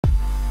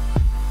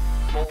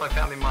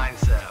Multifamily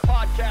Mindset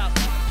podcast.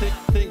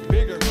 Think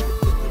bigger.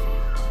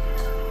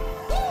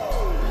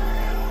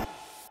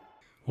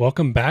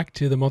 Welcome back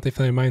to the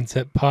Multifamily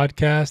Mindset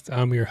podcast.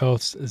 I'm your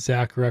host,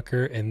 Zach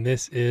Rucker, and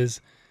this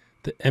is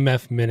the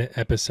MF Minute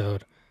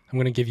episode. I'm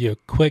going to give you a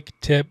quick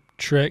tip,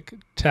 trick,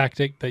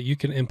 tactic that you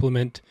can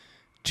implement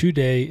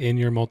today in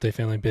your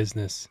multifamily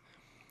business.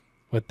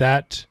 With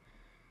that,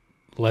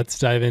 let's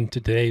dive into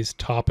today's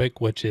topic,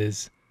 which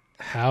is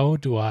how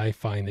do I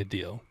find a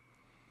deal?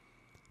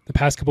 The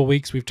past couple of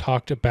weeks, we've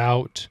talked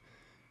about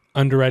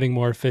underwriting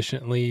more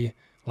efficiently.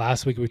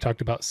 Last week, we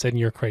talked about setting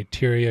your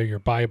criteria, your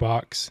buy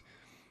box.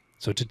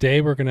 So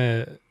today, we're going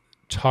to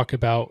talk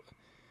about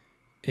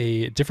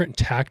a different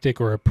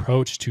tactic or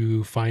approach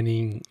to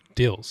finding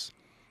deals.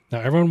 Now,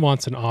 everyone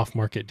wants an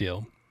off-market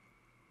deal.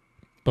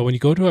 But when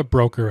you go to a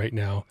broker right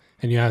now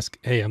and you ask,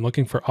 hey, I'm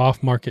looking for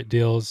off-market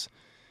deals,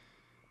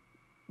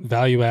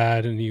 value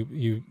add, and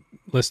you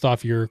list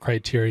off your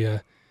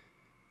criteria,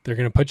 they're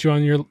going to put you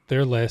on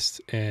their list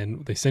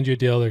and they send you a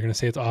deal. They're going to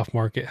say it's off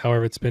market.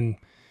 However, it's been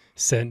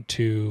sent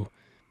to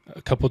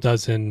a couple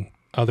dozen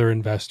other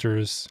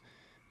investors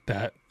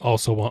that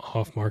also want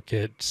off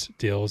market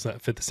deals that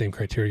fit the same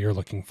criteria you're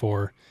looking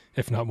for,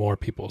 if not more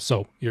people.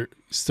 So you're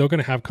still going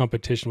to have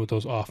competition with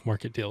those off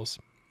market deals.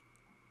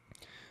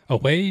 A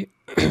way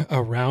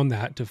around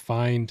that to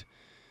find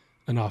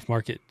an off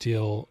market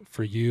deal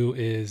for you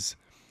is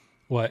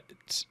what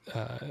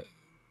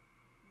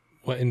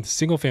in the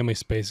single family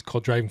space is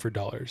called driving for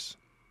dollars.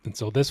 And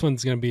so this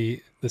one's going to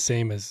be the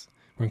same as,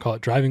 we're going to call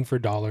it driving for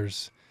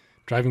dollars,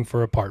 driving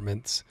for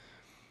apartments.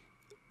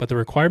 But the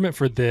requirement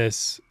for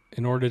this,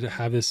 in order to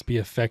have this be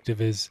effective,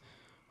 is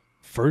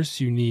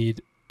first you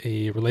need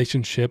a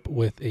relationship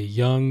with a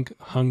young,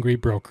 hungry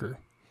broker.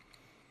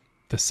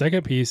 The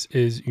second piece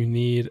is you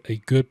need a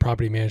good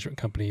property management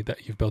company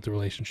that you've built a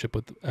relationship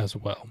with as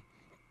well.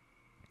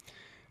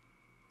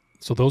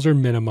 So those are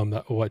minimum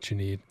what you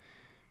need.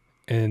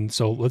 And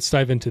so let's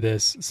dive into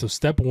this. So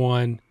step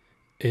one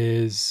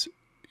is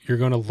you're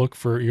going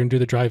to do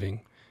the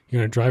driving. You're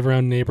going to drive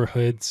around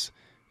neighborhoods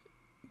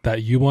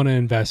that you want to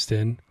invest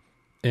in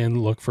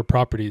and look for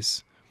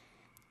properties.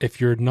 If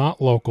you're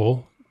not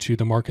local to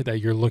the market that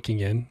you're looking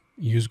in,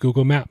 use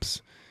Google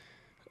Maps.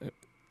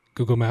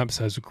 Google Maps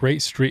has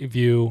great street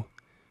view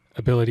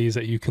abilities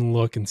that you can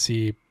look and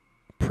see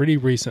pretty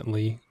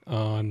recently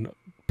on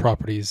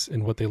properties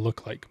and what they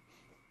look like.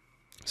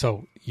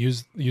 So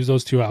use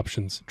those two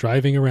options,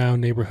 driving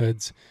around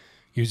neighborhoods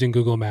using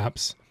Google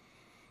Maps,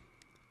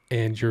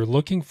 and you're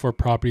looking for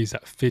properties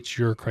that fit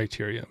your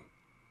criteria.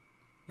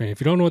 And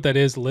if you don't know what that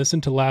is, listen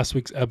to last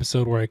week's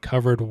episode where I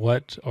covered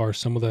what are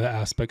some of the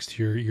aspects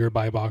to your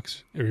buy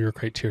box or your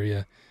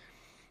criteria.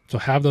 So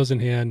have those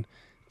in hand,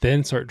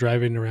 then start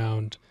driving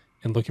around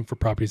and looking for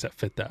properties that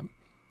fit that.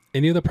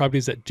 Any of the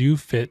properties that do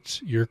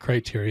fit your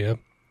criteria,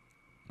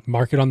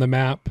 mark it on the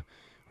map,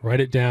 write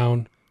it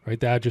down, write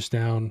the address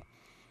down.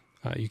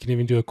 You can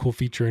even do a cool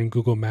feature in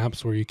Google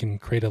Maps where you can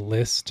create a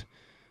list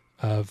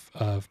of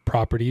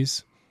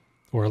properties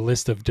or a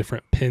list of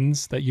different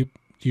pins that you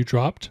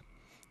dropped.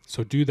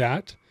 So do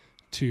that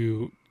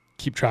to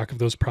keep track of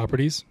those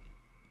properties.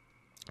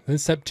 Then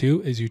step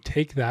two is you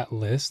take that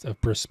list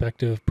of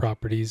prospective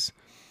properties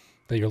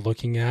that you're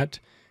looking at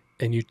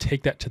and you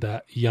take that to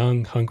that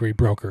young, hungry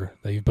broker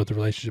that you've built a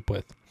relationship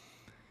with.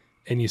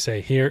 And you say,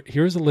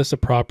 here's a list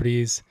of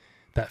properties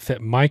that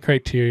fit my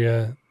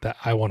criteria that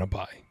I want to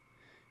buy.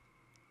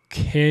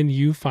 Can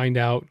you find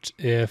out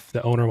if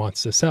the owner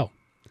wants to sell?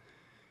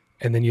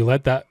 And then you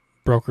let that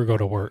broker go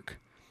to work.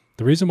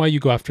 The reason why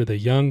you go after the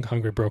young,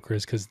 hungry broker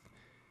is because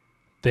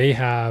they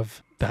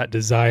have that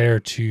desire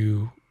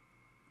to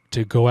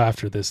go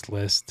after this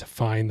list, to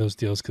find those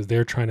deals, because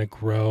they're trying to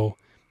grow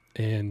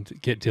and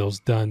get deals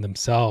done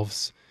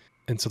themselves.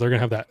 And so they're going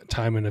to have that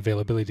time and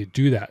availability to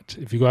do that.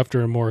 If you go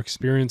after a more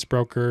experienced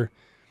broker,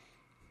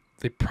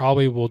 they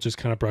probably will just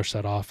kind of brush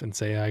that off and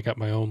say, I got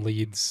my own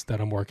leads that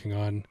I'm working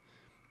on.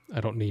 I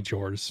don't need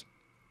yours.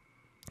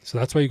 So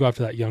that's why you go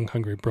after that young,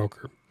 hungry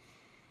broker.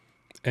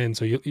 And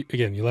so you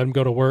let him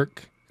go to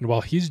work. And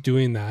while he's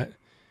doing that,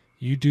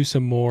 you do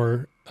some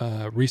more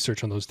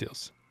research on those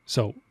deals.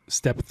 So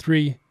step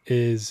three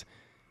is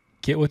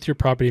get with your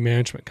property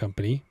management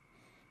company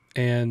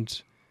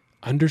and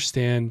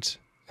understand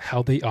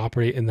how they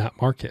operate in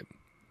that market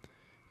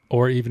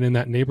or even in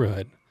that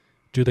neighborhood.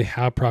 Do they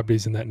have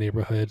properties in that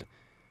neighborhood?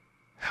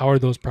 How are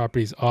those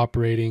properties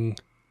operating?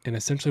 And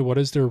essentially, what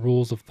is their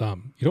rules of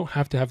thumb? You don't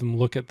have to have them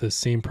look at the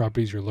same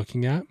properties you're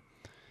looking at,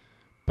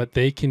 but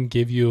they can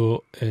give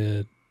you,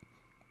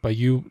 by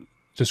you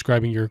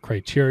describing your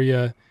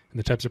criteria and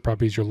the types of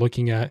properties you're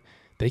looking at,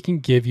 they can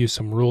give you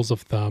some rules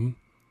of thumb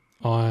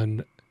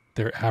on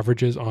their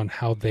averages on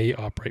how they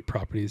operate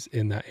properties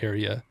in that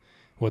area,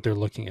 what they're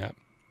looking at.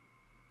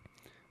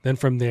 Then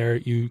from there,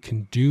 you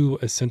can do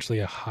essentially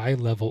a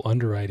high-level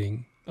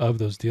underwriting of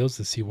those deals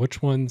to see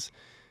which ones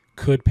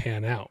could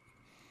pan out.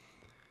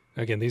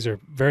 Again, these are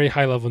very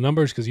high-level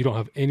numbers because you don't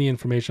have any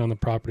information on the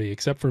property,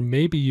 except for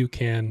maybe you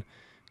can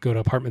go to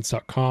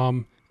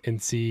apartments.com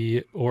and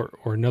see, or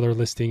another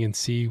listing and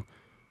see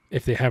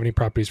if they have any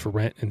properties for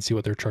rent and see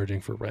what they're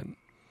charging for rent.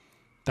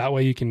 That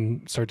way you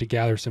can start to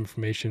gather some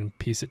information,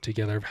 piece it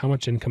together of how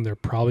much income they're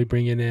probably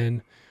bringing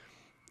in,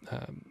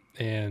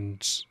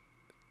 and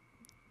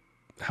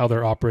how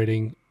they're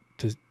operating,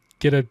 to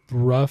get a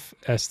rough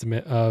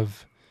estimate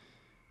of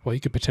what you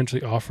could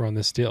potentially offer on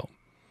this deal.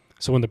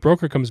 So when the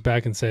broker comes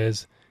back and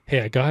says,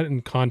 hey, I got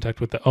in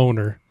contact with the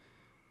owner,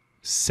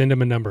 send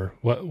him a number.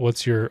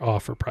 What's your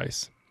offer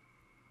price?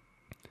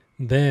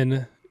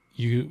 Then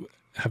you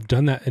have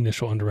done that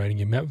initial underwriting.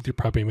 You met with your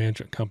property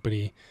management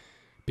company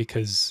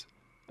because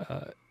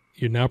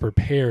you're now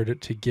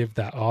prepared to give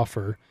that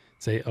offer.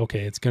 Say,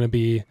 okay, it's going to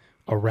be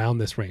around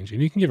this range,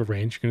 and you can give a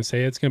range. You're going to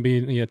say it's going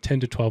to be 10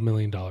 to $12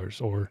 million,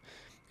 or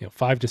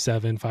 5 to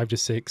 7, 5 to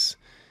 6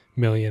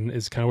 million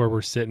is kind of where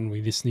we're sitting.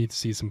 We just need to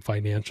see some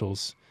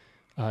financials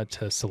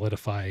to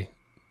solidify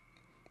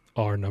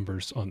our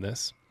numbers on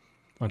this,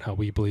 on how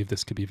we believe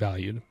this could be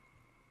valued.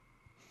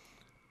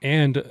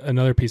 And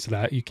another piece of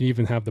that, you can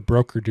even have the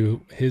broker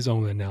do his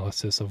own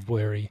analysis of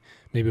where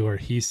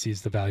he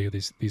sees the value of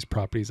these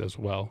properties as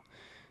well,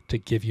 to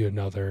give you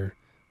another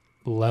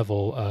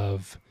level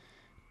of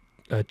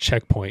a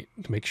checkpoint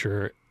to make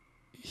sure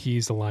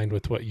he's aligned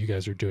with what you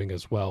guys are doing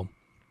as well.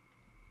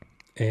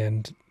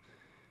 And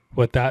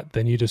with that,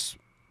 then you just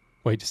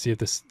wait to see if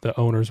the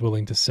owner's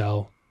willing to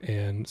sell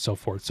and so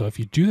forth. So if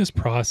you do this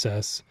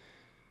process,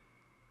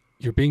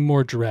 you're being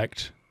more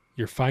direct.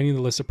 You're finding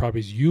the list of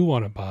properties you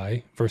want to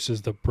buy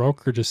versus the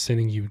broker just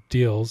sending you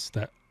deals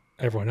that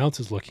everyone else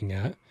is looking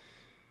at.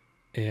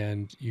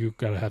 And you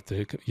have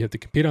to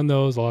compete on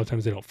those. A lot of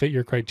times they don't fit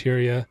your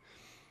criteria.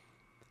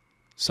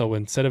 So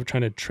instead of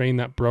trying to train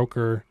that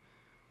broker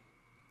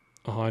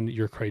on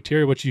your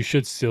criteria, which you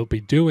should still be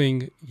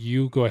doing,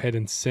 you go ahead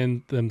and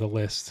send them the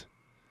list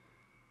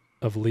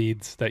of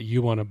leads that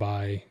you want to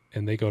buy,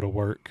 and they go to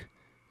work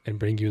and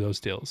bring you those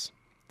deals.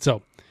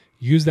 So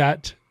use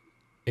that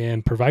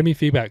and provide me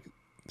feedback.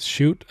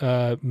 Shoot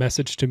a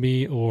message to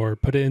me or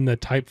put it in the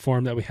type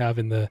form that we have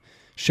in the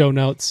show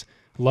notes.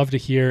 Love to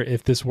hear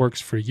if this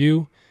works for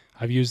you.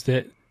 I've used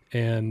it,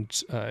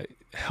 and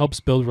helps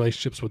build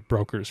relationships with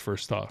brokers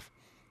first off.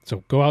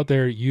 So go out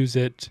there, use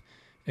it,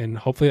 and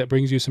hopefully that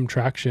brings you some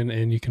traction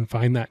and you can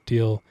find that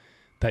deal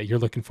that you're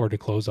looking for to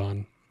close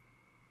on.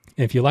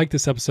 And if you like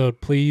this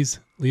episode, please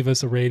leave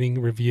us a rating,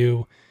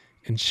 review,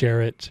 and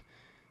share it,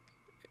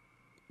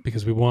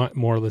 because we want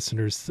more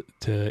listeners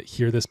to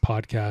hear this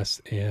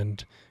podcast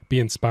and be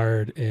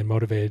inspired and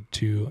motivated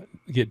to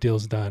get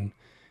deals done.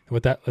 And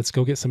with that, let's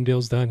go get some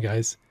deals done,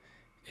 guys.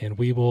 And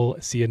we will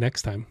see you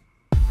next time.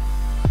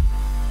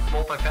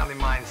 Multifamily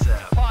Mindset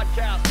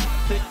podcast.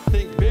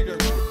 Think big.